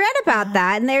I've read about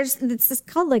that, and it's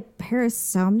called like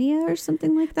parasomnia or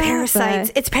something like that.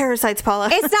 Parasites. It's parasites, Paula.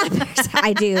 It's not parasites.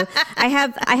 I do. I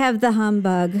have the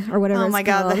humbug or whatever. Oh my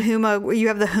God, the huma. You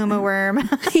have the huma worm.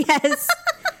 Yes.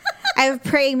 I have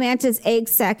praying mantis egg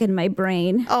sac in my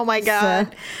brain. Oh my God.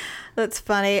 So. That's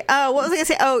funny. Oh, what was I going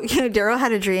to say? Oh, Daryl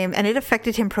had a dream and it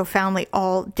affected him profoundly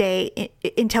all day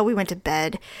until we went to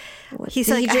bed. He's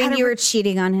Did like, he dream you were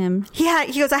cheating on him? Yeah.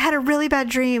 He goes, I had a really bad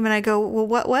dream. And I go, well,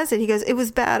 what was it? He goes, it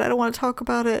was bad. I don't want to talk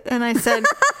about it. And I said,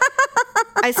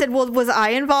 well, was I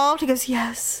involved? He goes,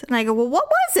 yes. And I go, well, what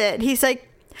was it? He's like,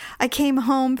 I came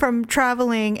home from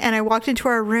traveling and I walked into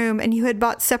our room and you had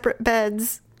bought separate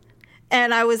beds.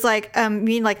 And I was like, you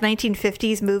mean like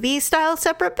 1950s movie style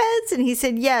separate beds? And he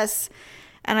said, yes.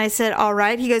 And I said, all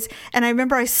right. He goes, and I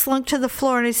remember I slunk to the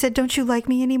floor and I said, don't you like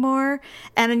me anymore?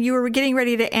 And then you were getting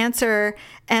ready to answer.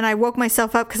 And I woke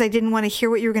myself up because I didn't want to hear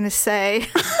what you were going to say.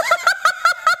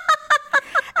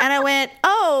 And I went,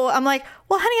 oh, I'm like,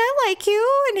 well, honey, I like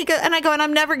you. And I go, and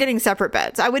I'm never getting separate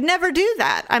beds. I would never do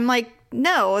that. I'm like,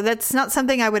 no, that's not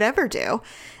something I would ever do.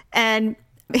 And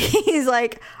he's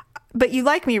like, but you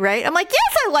like me, right? I'm like,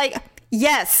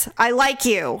 yes, I like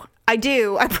you. I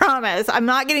do. I promise. I'm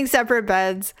not getting separate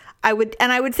beds. I would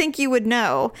think you would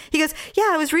know. He goes,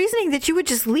 yeah, I was reasoning that you would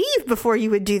just leave before you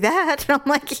would do that. And I'm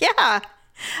like, yeah,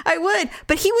 I would.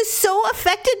 But he was so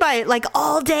affected by it. Like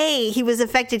all day he was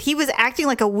affected. He was acting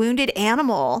like a wounded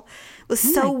animal. It was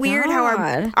so weird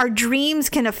how our dreams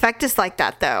can affect us like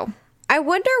that, though. I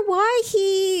wonder what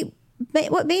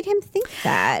made him think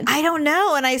that. I don't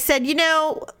know. And I said,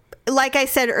 like I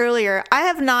said earlier, I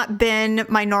have not been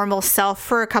my normal self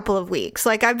for a couple of weeks.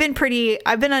 Like I've been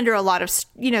under a lot of,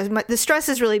 the stress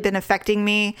has really been affecting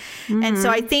me. Mm-hmm. And so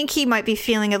I think he might be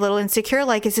feeling a little insecure.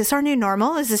 Like, is this our new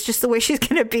normal? Is this just the way she's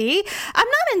going to be? I'm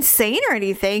not insane or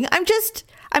anything. I'm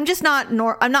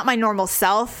not my normal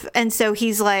self. And so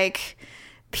he's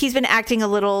been acting a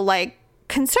little like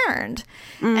concerned.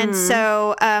 Mm-hmm. And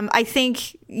so I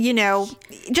think,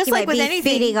 just you like with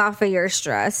anything, feeding off of your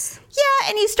stress. Yeah,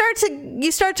 and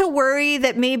you start to worry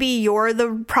that maybe you're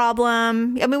the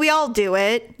problem. I mean, we all do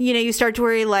it. You start to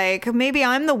worry like maybe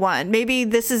I'm the one. Maybe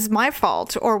this is my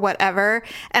fault or whatever.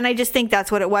 And I just think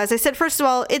that's what it was. I said, first of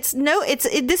all, this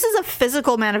is a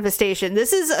physical manifestation.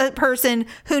 This is a person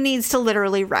who needs to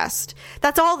literally rest.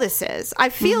 That's all this is. I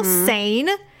feel sane.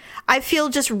 I feel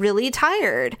just really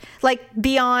tired, like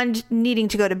beyond needing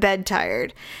to go to bed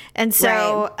tired. And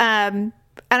so, and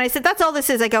I said, that's all this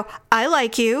is. I go, I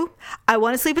like you. I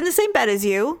want to sleep in the same bed as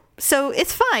you. So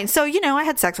it's fine. So, I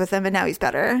had sex with him and now he's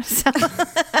better. So.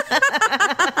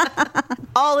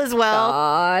 All is well.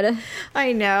 God.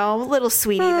 I know. Little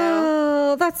sweetie,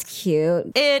 though. Oh, that's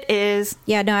cute. It is.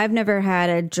 Yeah, no, I've never had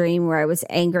a dream where I was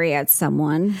angry at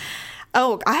someone.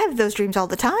 Oh, I have those dreams all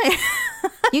the time.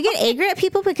 You get angry at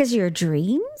people because of your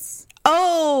dreams?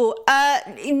 Oh,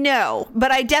 no.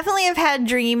 But I definitely have had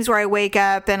dreams where I wake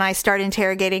up and I start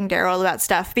interrogating Daryl about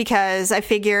stuff because I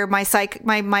figure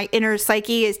my inner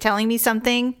psyche is telling me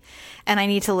something and I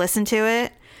need to listen to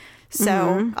it.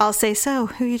 So I'll say, so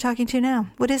who are you talking to now?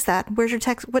 What is that? Where's your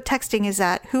text? What texting is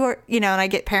that? Who are, and I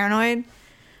get paranoid.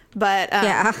 But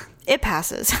yeah, it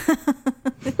passes.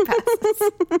 It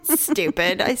passes.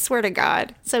 Stupid. I swear to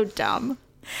God. So dumb.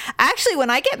 Actually, when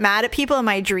I get mad at people in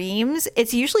my dreams,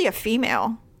 it's usually a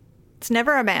female. It's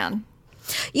never a man.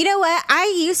 You know what?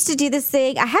 I used to do this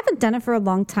thing. I haven't done it for a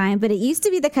long time, but it used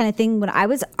to be the kind of thing when I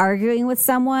was arguing with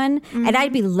someone and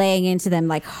I'd be laying into them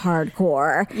like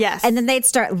hardcore. Yes. And then they'd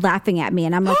start laughing at me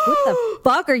and I'm like, what the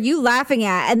fuck are you laughing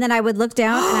at? And then I would look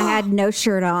down and I had no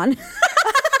shirt on.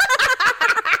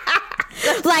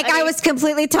 Like I was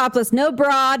completely topless, no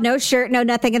bra, no shirt, no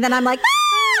nothing. And then I'm like,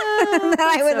 and then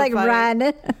I would run.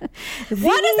 Why does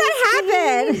that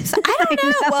happen? I don't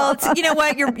know. Well, you know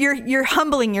what? You're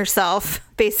humbling yourself,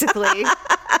 basically.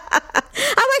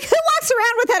 I'm like, who walks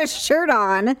around without a shirt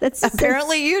on? That's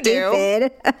apparently so you do.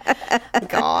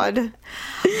 God.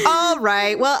 All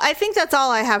right. Well, I think that's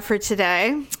all I have for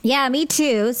today. Yeah, me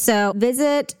too. So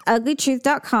visit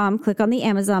uglytruth.com, click on the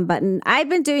Amazon button. I've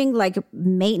been doing like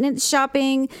maintenance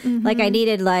shopping. Like I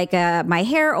needed my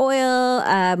hair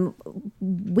oil.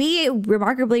 We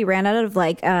remarkably ran out of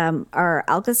our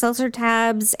Alka-Seltzer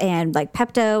tabs and like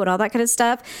Pepto and all that kind of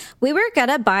stuff. We were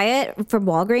gonna buy it from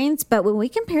Walgreens, but when we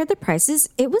compared the prices,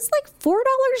 it was like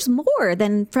 $4 more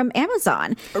than from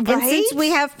Amazon. Right? And since we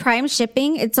have Prime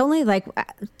shipping, it's only like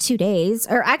 2 days,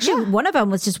 or actually one of them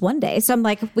was just 1 day. So I'm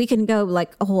like, we can go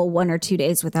like a whole 1 or 2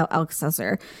 days without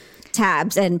Alka-Seltzer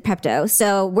tabs and Pepto.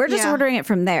 So we're just ordering it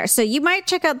from there. So you might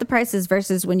check out the prices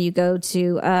versus when you go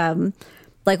to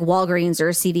like Walgreens or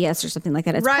CVS or something like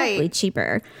that. It's probably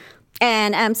cheaper.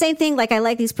 And same thing, like I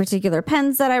like these particular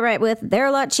pens that I write with. They're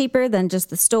a lot cheaper than just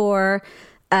the store.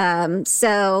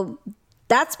 So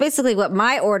that's basically what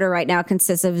my order right now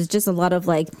consists of, is just a lot of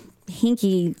like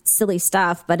hinky, silly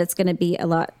stuff, but it's going to be a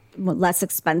lot less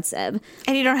expensive.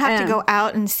 And you don't have to go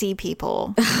out and see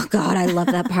people. Oh, God, I love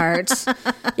that part.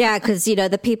 Yeah, because,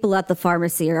 the people at the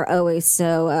pharmacy are always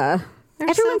so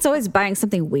Everyone's always buying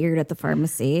something weird at the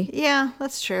pharmacy. Yeah,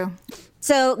 that's true.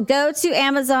 So go to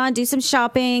Amazon, do some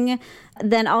shopping,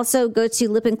 then also go to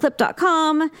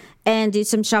lipandclip.com and do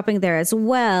some shopping there as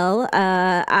well.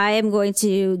 I am going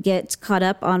to get caught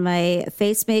up on my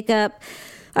face makeup.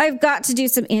 I've got to do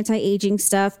some anti-aging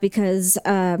stuff because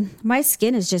my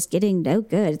skin is just getting no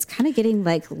good. It's kind of getting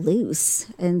like loose.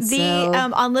 And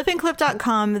on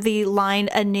lipandclip.com, the line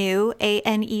Anew,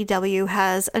 ANEW,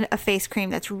 has a face cream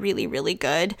that's really, really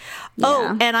good. Yeah.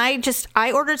 Oh, and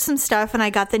I ordered some stuff and I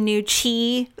got the new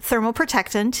Chi thermal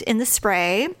protectant in the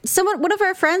spray. One of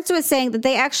our friends was saying that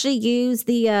they actually use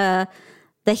the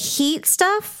heat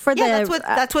stuff for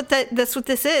that's what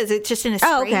this is. It's just in a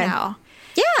spray now.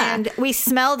 Yeah. And we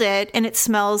smelled it, and it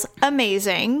smells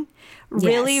amazing.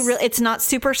 Really, it's not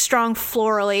super strong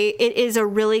florally. It is a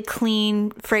really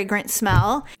clean, fragrant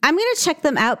smell. I'm going to check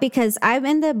them out because I'm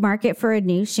in the market for a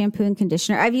new shampoo and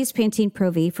conditioner. I've used Pantene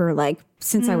Pro V for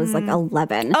since I was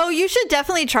 11. Oh, you should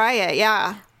definitely try it.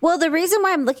 Yeah. Well, the reason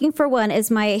why I'm looking for one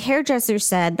is my hairdresser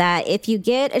said that if you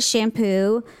get a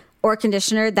shampoo or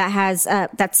conditioner that has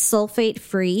that's sulfate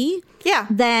free,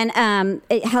 then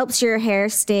it helps your hair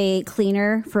stay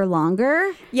cleaner for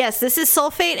longer. Yes, this is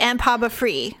sulfate and PABA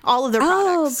free, all of their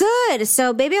products. Oh, good.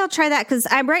 So maybe I'll try that because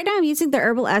I'm using the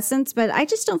herbal essence, but I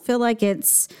just don't feel like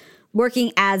it's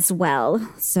working as well.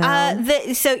 So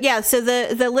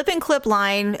the Lip and Clip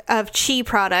line of Chi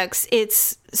products,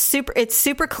 it's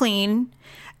super clean.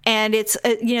 And it's,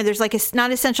 there's like not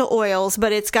essential oils,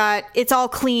 but it's all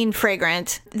clean,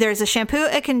 fragrant. There's a shampoo,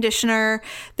 a conditioner.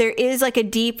 There is like a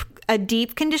deep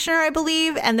conditioner, I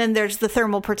believe. And then there's the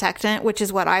thermal protectant, which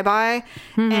is what I buy.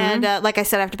 Mm-hmm. And like I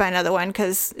said, I have to buy another one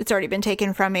because it's already been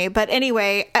taken from me. But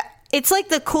anyway, it's like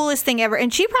the coolest thing ever.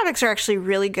 And Chi products are actually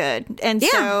really good. And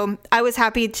so I was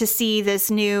happy to see this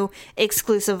new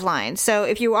exclusive line. So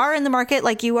if you are in the market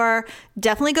like you are,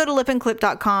 definitely go to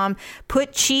lipandclip.com,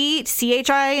 put Chi,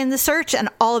 CHI in the search, and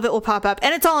all of it will pop up.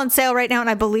 And it's all on sale right now. And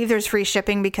I believe there's free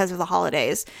shipping because of the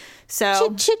holidays.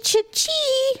 So.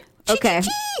 Chi. Okay.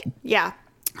 Yeah.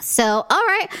 So, all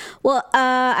right. Well,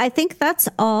 I think that's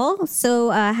all.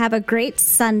 So have a great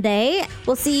Sunday.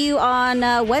 We'll see you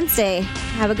on Wednesday.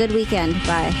 Have a good weekend.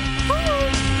 Bye.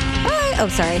 Bye. Bye. Oh,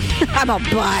 sorry. I'm all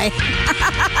bye.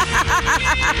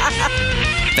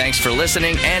 Thanks for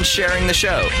listening and sharing the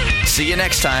show. See you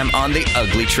next time on The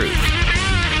Ugly Truth.